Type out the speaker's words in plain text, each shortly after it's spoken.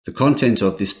The content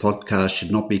of this podcast should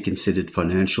not be considered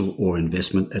financial or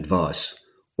investment advice.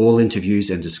 All interviews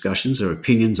and discussions are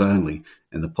opinions only,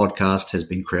 and the podcast has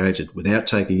been created without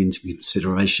taking into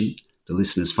consideration the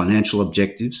listener's financial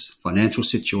objectives, financial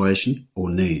situation,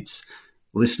 or needs.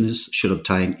 Listeners should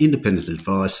obtain independent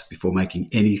advice before making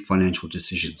any financial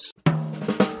decisions.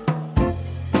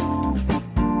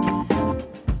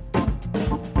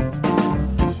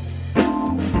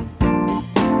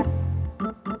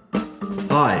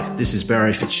 Hi, this is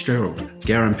Barry Fitzgerald,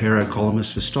 Garampero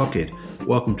columnist for Stockhead.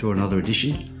 Welcome to another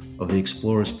edition of the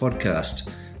Explorers Podcast.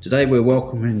 Today we're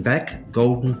welcoming back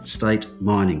Golden State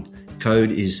Mining.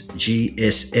 Code is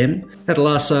GSM. Had a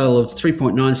last sale of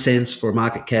 3.9 cents for a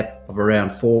market cap of around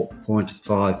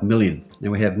 4.5 million. Now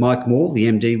we have Mike Moore, the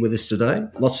MD, with us today.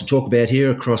 Lots to talk about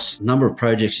here across a number of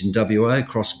projects in WA,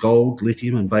 across gold,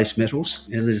 lithium and base metals.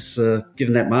 And there's,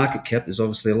 given that market cap, there's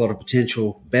obviously a lot of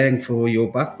potential bang for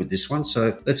your buck with this one.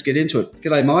 So let's get into it.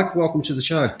 G'day, Mike. Welcome to the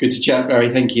show. Good to chat,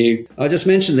 Barry. Thank you. I just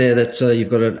mentioned there that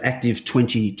you've got an active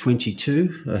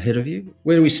 2022 ahead of you.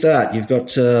 Where do we start? You've got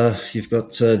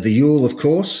the Yule, of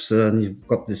course, and you've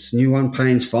got this new one,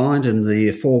 Payne's Find, and the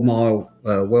 4 Mile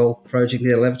well project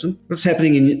near Leverton. What's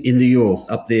happening in the Yule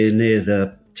up there near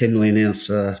the 10 million ounce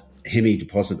Hemi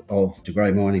deposit of De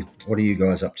Grey Mining? What are you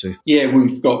guys up to? Yeah,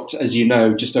 we've got, as you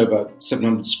know, just over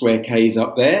 700 square Ks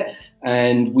up there,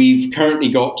 and we've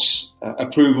currently got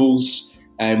approvals,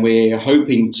 and we're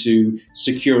hoping to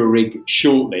secure a rig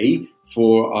shortly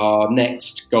for our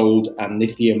next gold and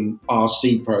lithium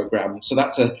RC program. So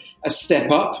that's a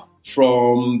step up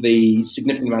from the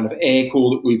significant amount of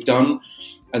aircore that we've done.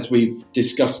 As we've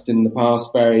discussed in the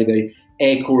past, Barry, the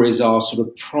aircore is our sort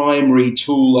of primary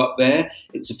tool up there.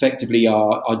 It's effectively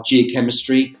our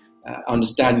geochemistry,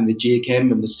 understanding the geochem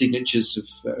and the signatures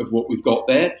of what we've got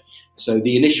there. So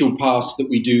the initial pass that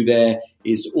we do there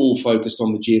is all focused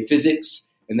on the geophysics,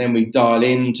 and then we dial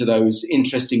into those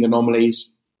interesting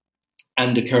anomalies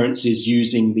and occurrences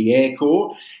using the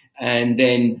aircore. And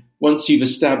then once you've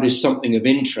established something of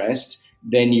interest,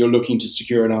 then you're looking to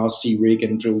secure an RC rig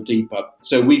and drill deeper.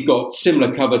 So we've got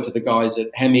similar cover to the guys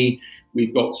at Hemi.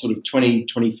 We've got sort of 20,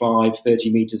 25,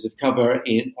 30 metres of cover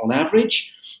on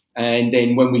average. And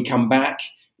then when we come back,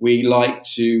 we like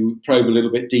to probe a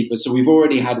little bit deeper. So we've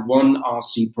already had one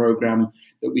RC program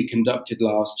that we conducted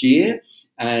last year.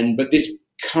 But this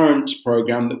current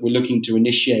program that we're looking to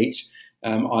initiate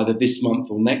either this month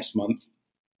or next month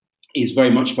is very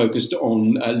much focused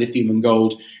on lithium and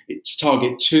gold. It's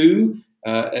target 2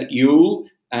 at Yule,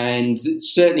 and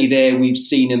certainly there we've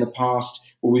seen in the past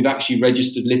where we've actually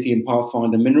registered lithium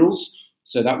pathfinder minerals.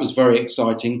 So that was very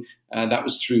exciting. That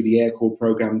was through the aircore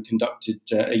program conducted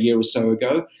a year or so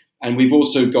ago. And we've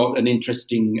also got an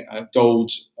interesting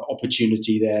gold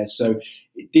opportunity there. So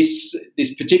this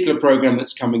particular program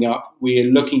that's coming up, we're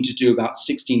looking to do about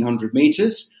 1,600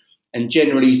 metres. And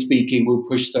generally speaking, we'll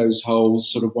push those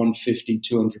holes sort of 150,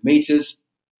 200 metres.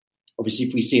 Obviously,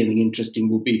 if we see anything interesting,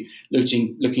 we'll be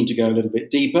looking to go a little bit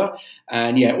deeper.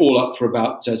 And yeah, all up for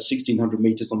about 1,600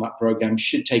 metres on that program.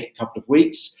 Should take a couple of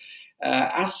weeks.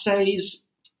 Assays,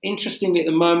 interestingly at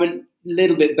the moment, a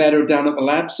little bit better down at the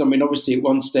labs. I mean, obviously at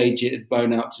one stage it had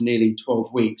blown out to nearly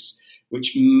 12 weeks,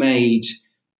 which made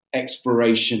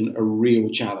exploration a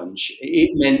real challenge.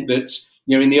 It meant that,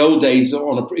 you know, in the old days,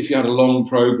 if you had a long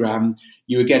program,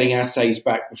 you were getting assays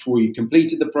back before you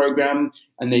completed the program,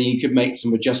 and then you could make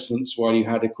some adjustments while you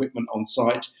had equipment on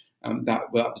site.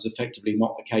 That was effectively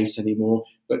not the case anymore.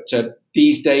 But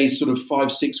these days, sort of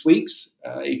 5-6 weeks,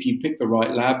 if you pick the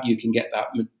right lab, you can get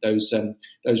those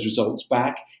results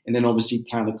back, and then obviously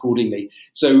plan accordingly.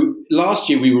 So last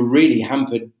year we were really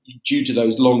hampered due to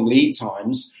those long lead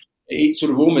times. It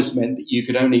sort of almost meant that you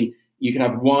could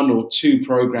have 1 or 2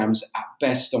 programs at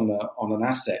best on an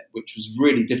asset, which was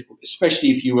really difficult,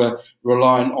 especially if you were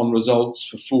reliant on results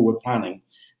for forward planning.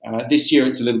 This year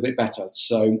it's a little bit better.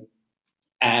 So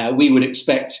we would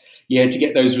expect, to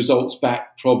get those results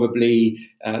back probably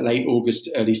late August,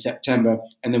 early September.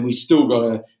 And then we still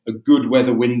got a good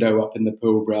weather window up in the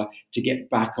Pilbara to get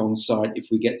back on site if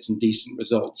we get some decent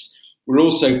results. We're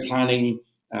also planning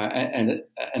an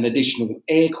additional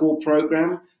aircore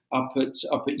program up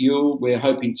at Yule. We're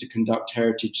hoping to conduct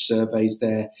heritage surveys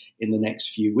there in the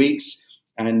next few weeks.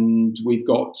 And we've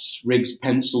got rigs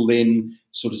penciled in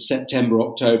sort of September,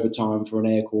 October time for an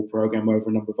aircore program over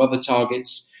a number of other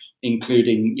targets,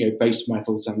 including base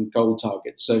metals and gold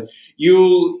targets. So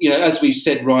Yule, as we've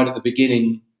said right at the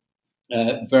beginning,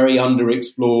 very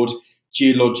underexplored,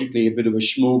 geologically a bit of a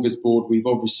smorgasbord. We've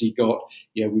obviously got,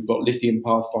 we've got lithium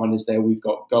pathfinders there, we've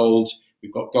got gold,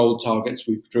 We've got gold targets.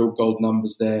 We've drilled gold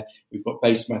numbers there. We've got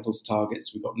base metals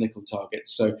targets. We've got nickel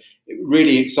targets. So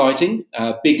really exciting,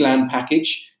 big land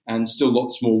package, and still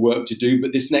lots more work to do.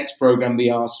 But this next program, the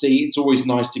RC, it's always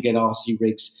nice to get RC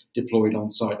rigs deployed on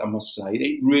site, I must say.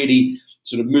 It really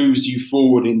sort of moves you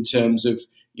forward in terms of,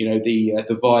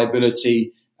 the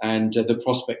viability and the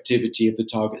prospectivity of the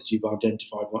targets you've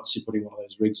identified once you're putting one of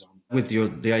those rigs on. With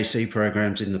the AC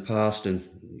programs in the past, and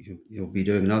you'll be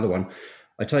doing another one,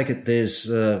 I take it there's,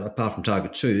 apart from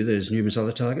target 2, there's numerous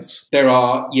other targets? There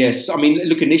are, yes. I mean,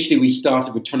 look, initially we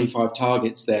started with 25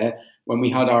 targets there when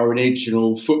we had our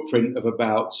original footprint of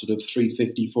about sort of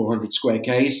 350, 400 square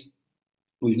Ks.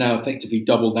 We've now effectively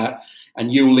doubled that,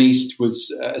 and Ewell East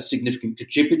was a significant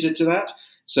contributor to that.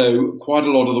 So quite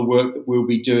a lot of the work that we'll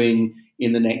be doing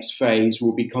in the next phase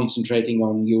will be concentrating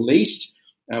on Ewell East.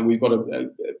 We've got a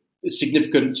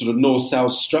significant sort of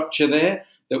north-south structure there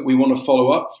that we want to follow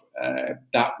up.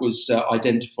 That was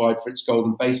identified for its gold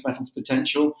and base metals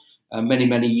potential many,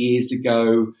 many years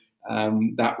ago.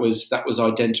 That was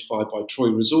identified by Troy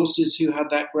Resources, who had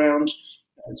that ground.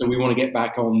 And so we want to get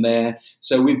back on there.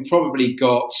 So we've probably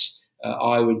got,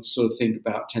 I would sort of think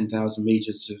about 10,000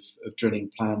 metres of drilling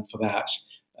planned for that.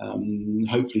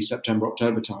 Hopefully September,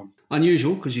 October time.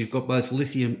 Unusual, because you've got both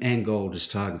lithium and gold as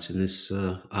targets in this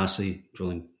RC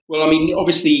drilling. Well, I mean,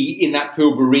 obviously in that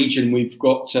Pilbara region, we've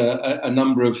got a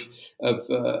number of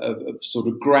sort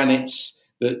of granites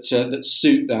that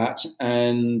suit that,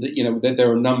 and there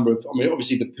are a number of. I mean,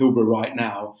 obviously the Pilbara right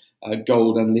now,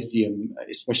 gold and lithium,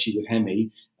 especially with Hemi,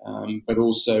 but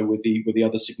also with the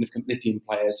other significant lithium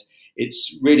players,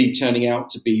 it's really turning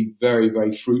out to be very,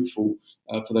 very fruitful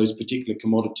for those particular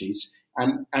commodities,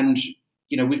 and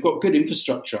we've got good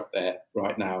infrastructure up there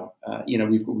right now.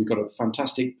 We've got a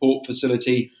fantastic port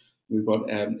facility. We've got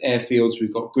airfields.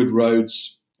 We've got good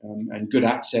roads and good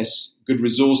access, good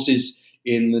resources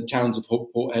in the towns of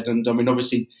Port Hedland. I mean,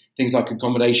 obviously things like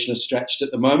accommodation are stretched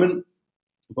at the moment,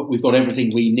 but we've got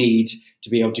everything we need to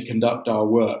be able to conduct our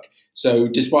work. So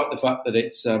despite the fact that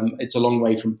it's a long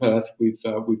way from Perth, we've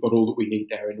got all that we need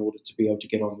there in order to be able to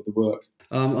get on with the work.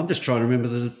 I'm just trying to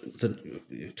remember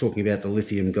talking about the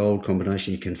lithium gold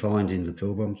combination you can find in the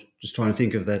Pilbara. I'm just trying to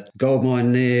think of that gold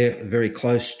mine there, very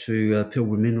close to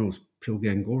Pilbara Minerals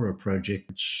Pilgangoora project,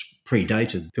 which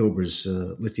predated Pilbara's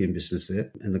lithium business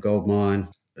there, and the gold mine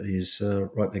is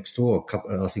right next door.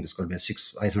 I think it's got about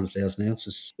 800,000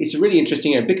 ounces. It's really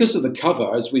interesting area because of the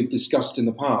cover, as we've discussed in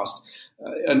the past.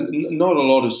 Not a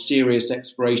lot of serious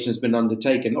exploration has been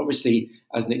undertaken. Obviously,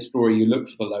 as an explorer, you look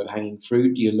for the low-hanging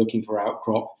fruit. You're looking for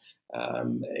outcrop,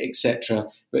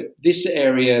 etc. But this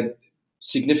area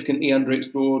significantly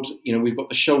underexplored. We've got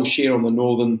the Shoal Shear on the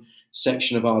northern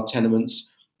section of our tenements.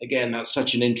 Again, that's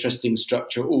such an interesting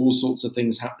structure. All sorts of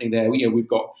things happening there. We've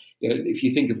got, if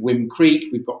you think of Wim Creek,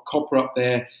 we've got copper up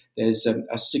there. There's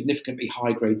a significantly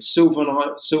high-grade silver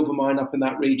mine up in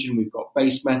that region. We've got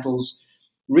base metals.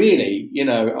 Really,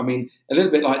 I mean, a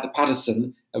little bit like the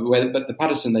Patterson, but the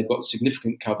Patterson, they've got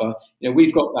significant cover.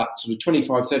 We've got that sort of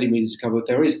 25, 30 metres of cover.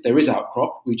 There is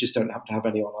outcrop. We just don't have to have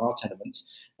any on our tenements.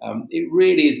 It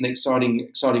really is an exciting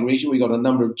region. We've got a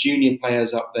number of junior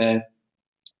players up there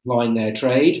plying their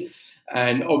trade.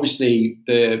 And obviously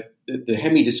the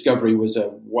Hemi discovery was a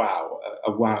wow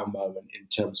moment in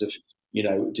terms of,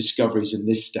 discoveries in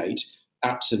this state.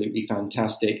 Absolutely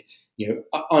fantastic.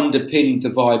 Underpinned the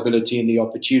viability and the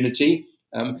opportunity.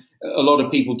 A lot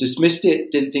of people dismissed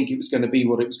it, didn't think it was going to be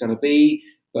what it was going to be,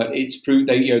 but it's proved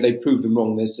they proved them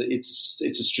wrong. It's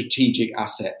a strategic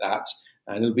asset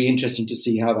and it'll be interesting to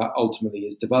see how that ultimately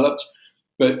is developed.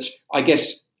 But I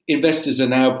guess investors are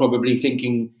now probably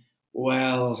thinking,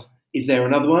 well, is there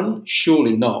another one?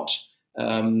 Surely not.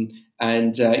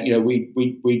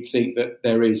 We think that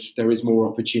there is more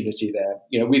opportunity there.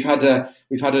 We've had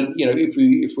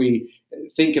if we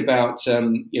think about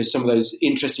some of those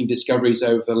interesting discoveries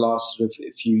over the last sort of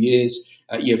few years.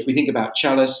 If we think about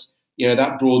Chalice,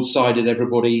 that broadsided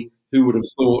everybody. Who would have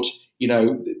thought?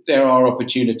 There are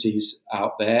opportunities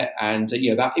out there, and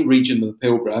that region of the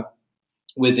Pilbara,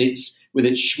 with its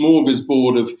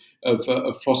smorgasbord of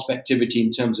prospectivity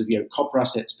in terms of copper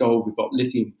assets, gold, we've got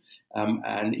lithium,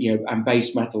 and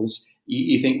base metals.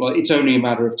 You think, well, it's only a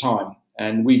matter of time,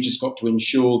 and we've just got to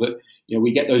ensure that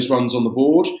we get those runs on the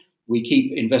board. We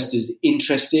keep investors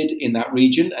interested in that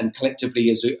region, and collectively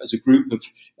as a group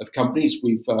of companies,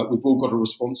 we've all got a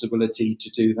responsibility to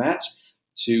do that,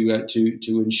 to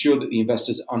ensure that the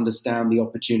investors understand the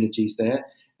opportunities there,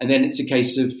 and then it's a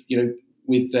case of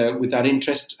with that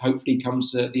interest, hopefully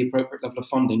comes the appropriate level of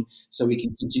funding so we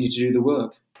can continue to do the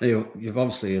work. You've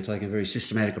obviously taken a very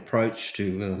systematic approach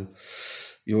to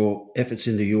your efforts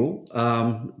in the Yule.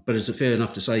 But is it fair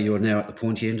enough to say you're now at the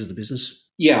pointy end of the business?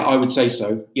 Yeah, I would say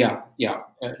so. Yeah,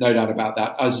 no doubt about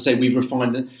that. As I say, we've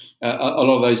refined a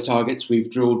lot of those targets.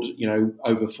 We've drilled,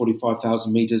 over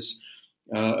 45,000 meters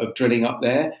of drilling up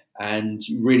there, and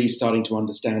really starting to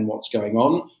understand what's going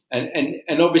on.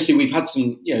 And obviously, we've had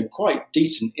some, quite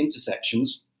decent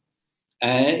intersections.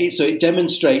 So it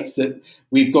demonstrates that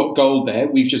we've got gold there.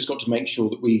 We've just got to make sure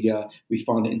that we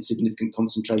find it in significant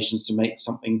concentrations to make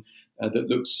something that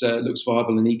looks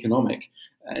viable and economic.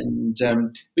 And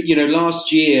but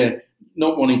last year,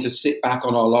 not wanting to sit back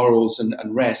on our laurels and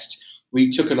rest,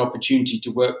 we took an opportunity to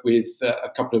work with a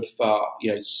couple of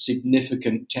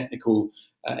significant technical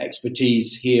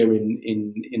expertise here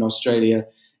in Australia,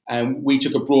 and we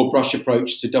took a broad brush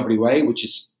approach to WA, which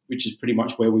is pretty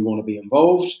much where we want to be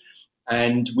involved.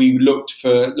 And we looked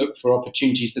for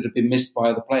opportunities that have been missed by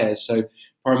other players. So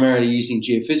primarily using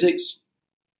geophysics.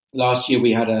 Last year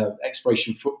we had an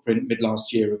exploration footprint mid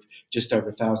last year of just over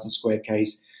 1,000 square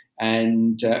k's,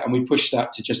 and we pushed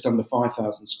that to just under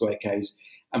 5,000 square k's,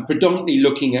 and predominantly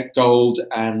looking at gold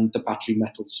and the battery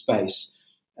metal space.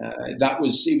 It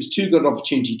was too good an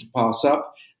opportunity to pass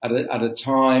up at a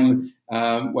time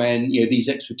when these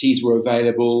expertise were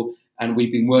available. And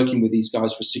we've been working with these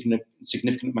guys for a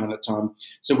significant amount of time.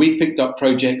 So we picked up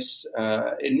projects,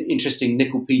 an interesting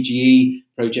nickel PGE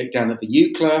project down at the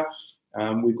Eucla.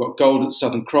 We've got gold at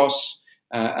Southern Cross.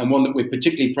 And one that we're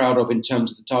particularly proud of in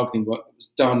terms of the targeting work that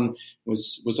was done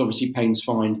was obviously Payne's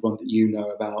Find, one that you know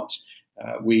about.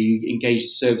 We engaged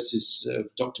the services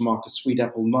of Dr. Marcus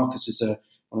Sweetapple. Marcus is one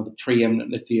of the preeminent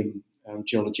lithium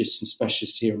geologists and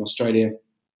specialists here in Australia.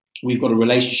 We've got a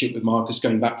relationship with Marcus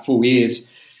going back 4 years.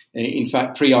 In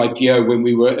fact, pre-IPO, when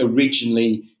we were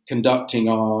originally conducting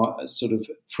our sort of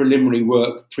preliminary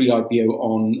work pre-IPO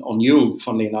on Yule,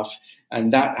 funnily enough,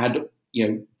 and that had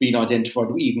been identified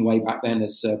even way back then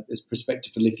as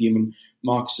prospective for lithium, and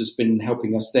Marcus has been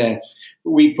helping us there.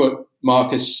 But we put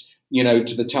Marcus,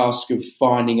 to the task of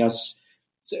finding us.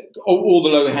 So all the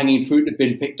low-hanging fruit had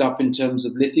been picked up in terms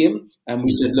of lithium, and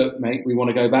we said, "Look, mate, we want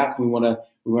to go back. We want to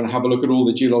have a look at all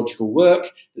the geological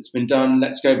work that's been done.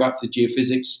 Let's go back to the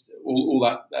geophysics, all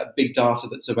that big data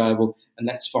that's available, and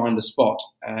let's find a spot."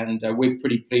 And we're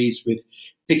pretty pleased with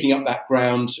picking up that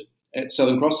ground at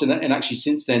Southern Cross, and actually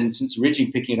since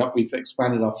originally picking it up, we've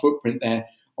expanded our footprint there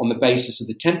on the basis of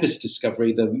the Tempest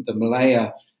discovery, the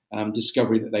Malaya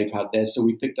discovery that they've had there. So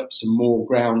we picked up some more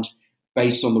ground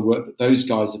based on the work that those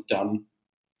guys have done.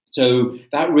 So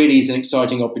that really is an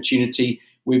exciting opportunity.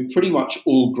 We're pretty much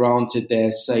all granted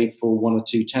there, save for one or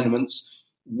two tenements.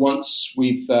 Once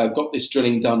we've got this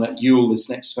drilling done at Yule, this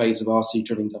next phase of RC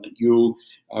drilling done at Yule,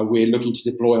 we're looking to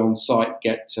deploy on site,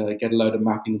 get a load of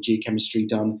mapping and geochemistry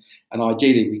done, and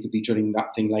ideally we could be drilling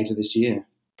that thing later this year.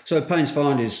 So Payne's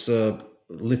Find is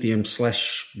lithium /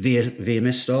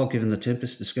 VMS style, given the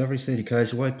Tempest discovery 30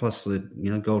 k's away, plus the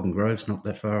Golden Grove's not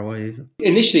that far away either.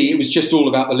 Initially, it was just all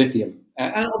about the lithium,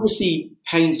 and obviously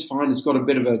Payne's Find has got a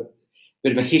bit of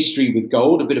a history with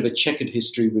gold, a bit of a checkered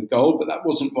history with gold, but that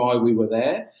wasn't why we were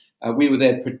there. We were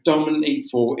there predominantly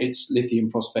for its lithium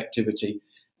prospectivity,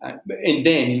 and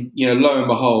then lo and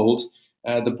behold,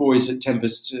 the boys at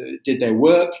Tempest did their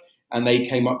work. And they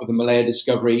came up with the Malaya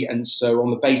discovery. And so on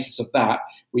the basis of that,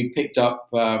 we picked up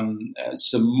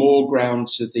some more ground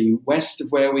to the west of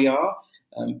where we are,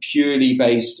 purely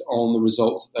based on the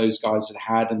results that those guys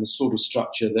had and the sort of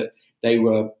structure that they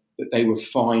were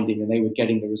finding and they were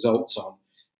getting the results on.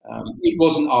 It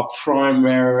wasn't our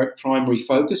primary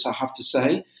focus, I have to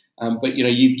say. But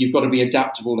you've got to be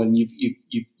adaptable, and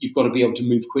you've got to be able to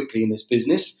move quickly in this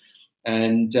business.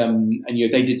 And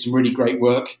they did some really great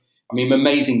work. I mean,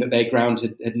 amazing that their ground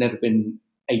had never been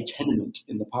a tenement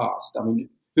in the past. I mean,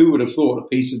 who would have thought a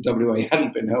piece of WA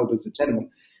hadn't been held as a tenement,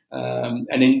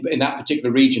 and in that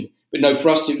particular region? But no, for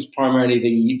us, it was primarily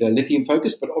the lithium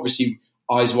focus, but obviously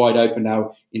eyes wide open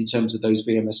now in terms of those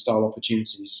VMS-style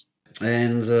opportunities.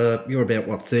 And you're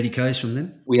about, 30 k's from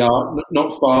them? We are,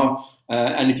 not far.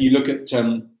 And if you look at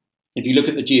the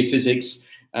geophysics,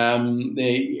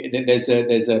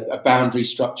 there's a boundary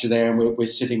structure there, and we're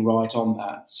sitting right on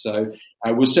that. So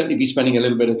we'll certainly be spending a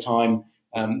little bit of time,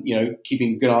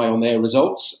 keeping a good eye on their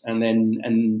results,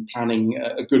 and planning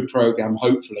a good program,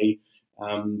 hopefully,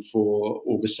 for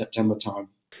August, September time.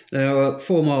 Now,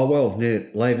 4 Mile Well near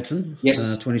Laverton,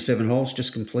 yes, 27 holes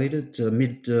just completed,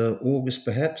 mid-August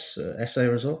perhaps, assay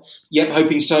results? Yep,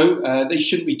 hoping so. They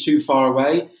shouldn't be too far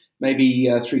away, maybe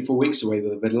 3-4 weeks away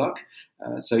with a bit of luck.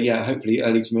 So, hopefully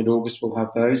early to mid-August we'll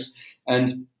have those.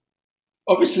 And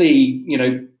obviously,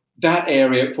 that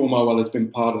area at 4 Mile Well has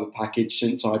been part of the package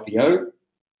since IPO.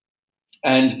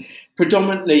 and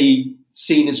predominantly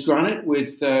seen as granite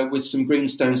with some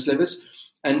greenstone slivers.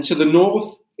 And to the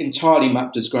north, entirely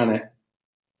mapped as granite.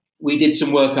 We did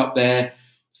some work up there,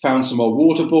 found some old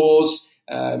water bores,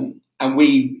 and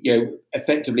we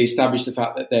effectively established the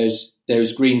fact that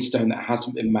there's greenstone that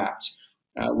hasn't been mapped.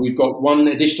 We've got one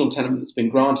additional tenement that's been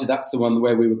granted. That's the one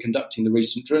where we were conducting the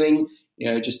recent drilling,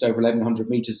 just over 1,100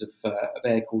 metres of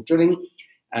aircore drilling.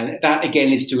 And that,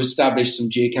 again, is to establish some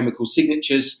geochemical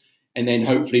signatures, and then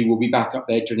hopefully we'll be back up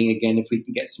there drilling again if we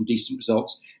can get some decent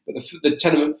results. But the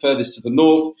tenement furthest to the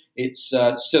north, it's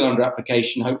still under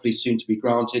application, hopefully soon to be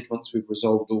granted once we've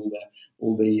resolved all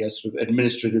the sort of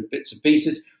administrative bits and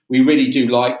pieces. We really do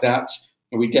like that,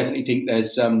 and we definitely think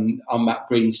there's unmapped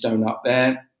greenstone up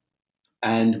there.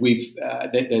 And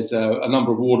there's a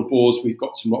number of water bores. We've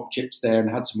got some rock chips there and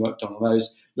had some work done on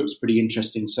those. Looks pretty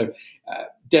interesting. So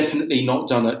definitely not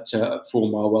done at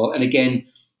 4 Mile Well. And again,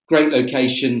 great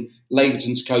location.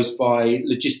 Laverton's close by,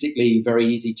 logistically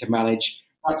very easy to manage.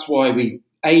 That's why we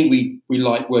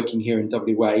like working here in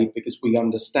WA, because we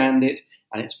understand it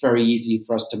and it's very easy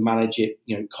for us to manage it,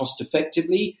 cost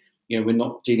effectively. We're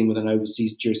not dealing with an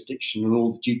overseas jurisdiction and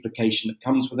all the duplication that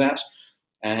comes with that.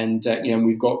 And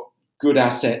we've got good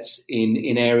assets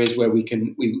in areas where we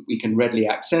can readily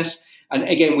access. And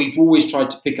again, we've always tried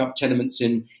to pick up tenements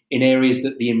in areas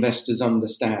that the investors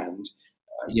understand.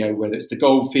 Whether it's the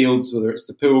Goldfields, whether it's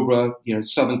the Pilbara,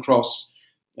 Southern Cross,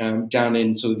 down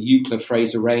in sort of the Eucla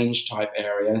Fraser Range type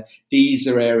area. These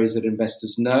are areas that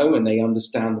investors know and they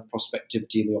understand the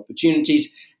prospectivity and the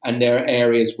opportunities. And there are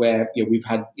areas where we've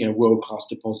had world-class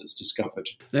deposits discovered.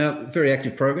 Now, very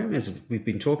active program, as we've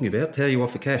been talking about. How are you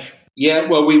off for cash? Yeah,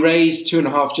 well, we raised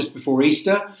 2.5 just before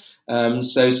Easter,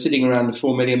 so sitting around the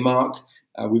 4 million mark.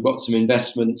 We've got some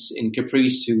investments in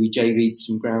Caprice, who we JV'd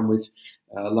some ground with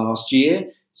last year.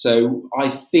 So I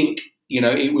think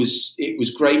it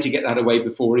was great to get that away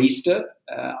before Easter.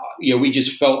 We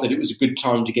just felt that it was a good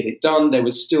time to get it done. There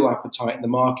was still appetite in the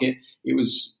market. It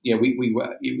was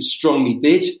it was strongly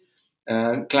bid.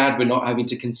 Glad we're not having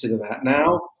to consider that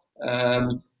now.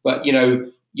 But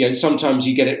sometimes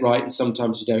you get it right and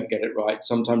sometimes you don't get it right.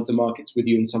 Sometimes the market's with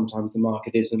you and sometimes the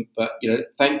market isn't. But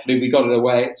thankfully we got it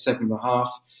away at 7.5.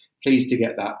 Pleased to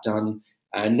get that done.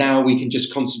 And now we can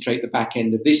just concentrate the back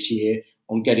end of this year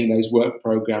on getting those work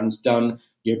programs done.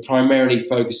 Primarily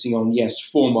focusing on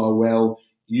 4 Mile Well,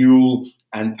 Ewell,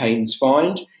 and Payne's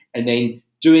Find, and then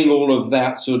doing all of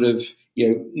that sort of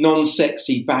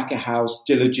non-sexy back of house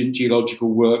diligent geological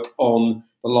work on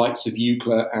the likes of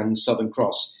Eucla and Southern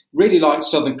Cross. Really like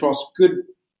Southern Cross,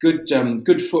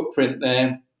 good footprint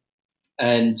there,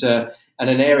 and an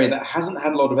area that hasn't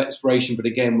had a lot of exploration. But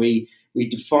again, we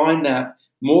define that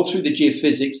more through the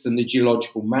geophysics than the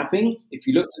geological mapping. If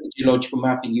you looked at the geological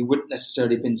mapping, you wouldn't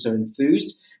necessarily have been so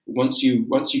enthused. But once you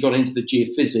got into the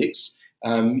geophysics,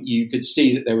 you could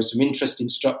see that there were some interesting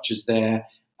structures there,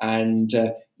 and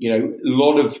a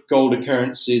lot of gold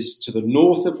occurrences to the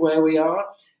north of where we are,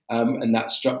 and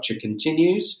that structure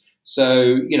continues.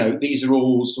 So these are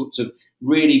all sorts of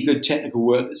really good technical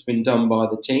work that's been done by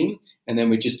the team. And then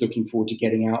we're just looking forward to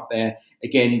getting out there.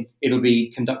 Again, it'll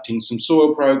be conducting some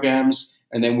soil programs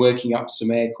and then working up some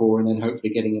aircore and then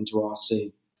hopefully getting into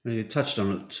RC. You touched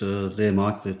on it there,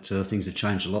 Mike, that things have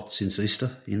changed a lot since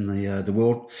Easter in the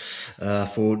world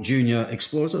for junior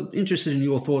explorers. I'm interested in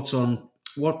your thoughts on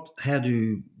how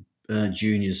do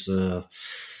juniors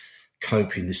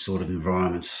cope in this sort of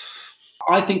environment?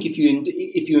 I think if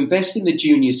you invest in the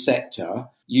junior sector,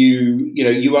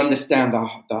 you understand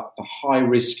the high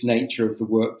risk nature of the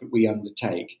work that we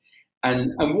undertake,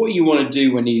 and what you want to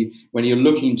do when you're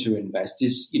looking to invest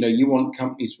is you want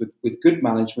companies with good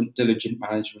management, diligent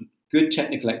management, good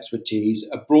technical expertise,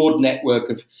 a broad network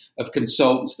of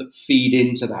consultants that feed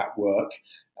into that work.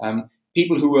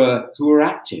 People who are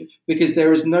active, because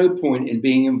there is no point in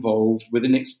being involved with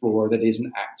an explorer that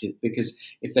isn't active, because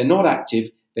if they're not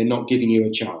active, they're not giving you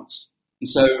a chance. And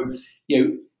so,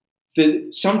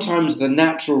 sometimes the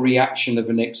natural reaction of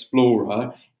an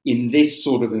explorer in this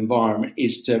sort of environment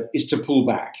is to pull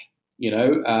back,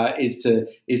 is to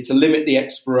limit the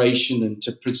exploration and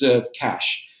to preserve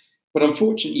cash. But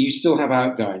unfortunately, you still have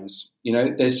outgoings.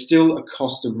 There's still a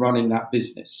cost of running that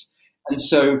business. And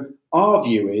so our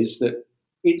view is that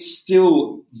it's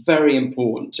still very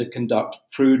important to conduct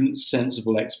prudent,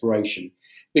 sensible exploration,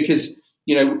 because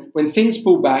when things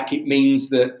pull back, it means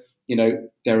that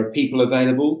there are people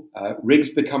available,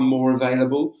 rigs become more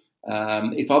available.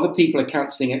 If other people are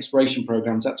cancelling exploration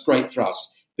programs, that's great for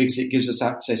us because it gives us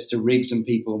access to rigs and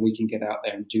people, and we can get out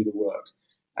there and do the work.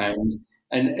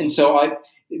 And so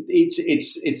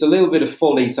it's a little bit of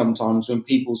folly sometimes when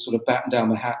people sort of batten down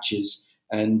the hatches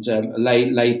and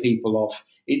lay people off,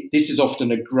 this is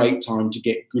often a great time to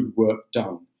get good work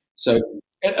done. So,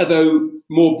 although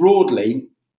more broadly,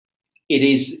 it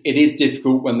is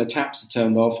difficult when the taps are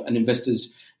turned off and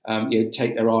investors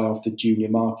take their eye off the junior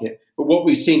market. But what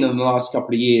we've seen in the last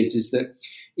couple of years is that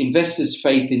investors'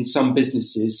 faith in some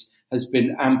businesses has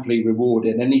been amply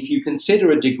rewarded. And if you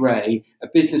consider a De Grey, a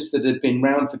business that had been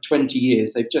around for 20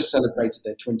 years, they've just celebrated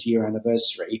their 20-year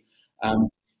anniversary.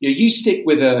 You stick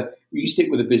with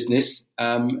a business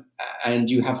and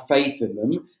you have faith in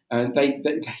them, and they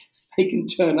can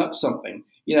turn up something,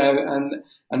 And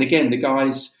again, the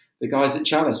guys at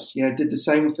Chalice, did the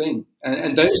same thing.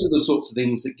 And those are the sorts of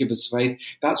things that give us faith.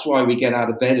 That's why we get out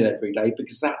of bed every day,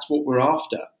 because that's what we're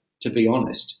after, to be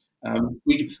honest.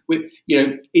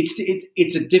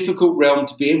 It's a difficult realm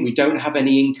to be in. We don't have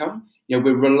any income.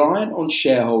 We're reliant on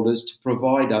shareholders to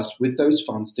provide us with those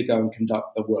funds to go and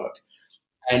conduct the work.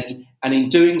 And in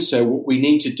doing so, what we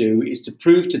need to do is to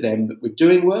prove to them that we're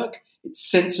doing work.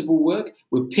 It's sensible work.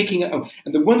 We're picking up.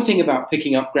 And the one thing about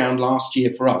picking up ground last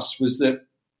year for us was that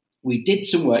we did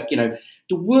some work.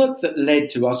 The work that led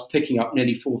to us picking up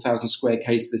nearly 4,000 square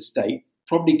k's of the estate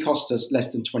probably cost us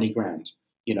less than 20 grand.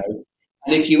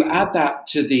 And if you add that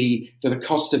to the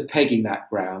cost of pegging that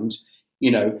ground,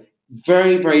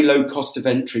 very, very low cost of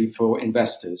entry for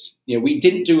investors. We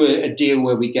didn't do a deal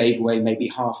where we gave away maybe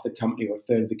half the company or a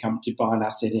third of the company to buy an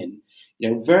asset in.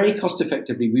 Very cost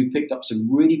effectively, we picked up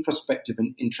some really prospective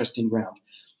and interesting ground.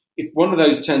 If one of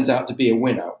those turns out to be a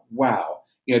winner, wow,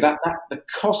 that the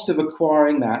cost of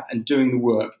acquiring that and doing the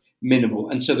work, minimal.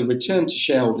 And so the return to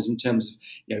shareholders in terms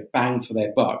of bang for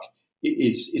their buck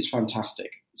is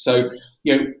fantastic. So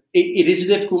it is a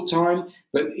difficult time,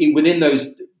 but within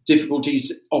those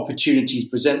difficulties, opportunities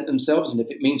present themselves, and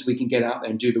if it means we can get out there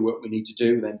and do the work we need to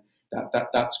do, then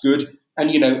that's good.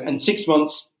 And and 6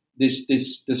 months,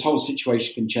 this whole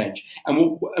situation can change. And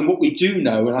what we do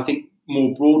know, and I think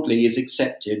more broadly is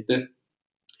accepted, that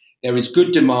there is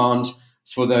good demand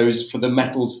for the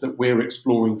metals that we're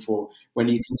exploring for. When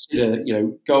you consider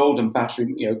gold and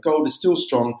battery, gold is still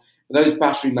strong, but those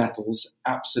battery metals,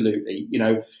 absolutely.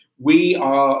 We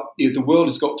are, the world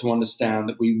has got to understand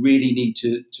that we really need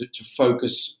to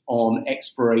focus on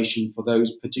exploration for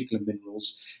those particular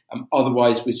minerals.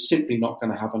 Otherwise, we're simply not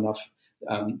going to have enough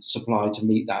supply to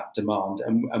meet that demand.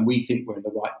 And we think we're in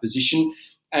the right position.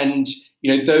 And,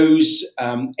 those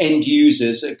end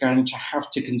users are going to have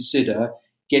to consider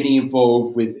getting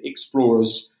involved with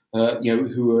explorers,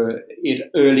 who are at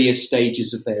earlier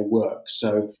stages of their work.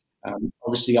 So,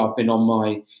 obviously, I've been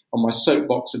on my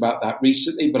soapbox about that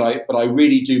recently, but I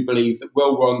really do believe that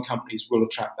well-run companies will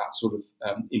attract that sort of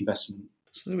investment.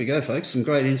 So there we go, folks. Some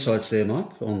great insights there,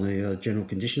 Mike, on the general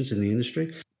conditions in the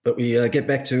industry. But we get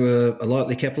back to a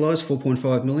lightly capitalised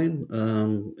 4.5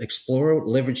 million explorer,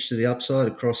 leveraged to the upside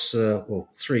across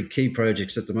 3 key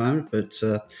projects at the moment. But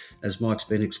as Mike's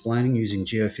been explaining, using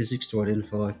geophysics to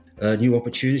identify new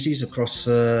opportunities across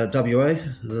WA,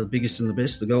 the biggest and the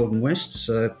best, the Golden West.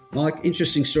 So, Mike,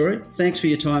 interesting story. Thanks for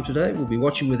your time today. We'll be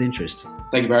watching with interest.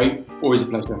 Thank you, Barry. Always a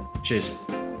pleasure. Cheers.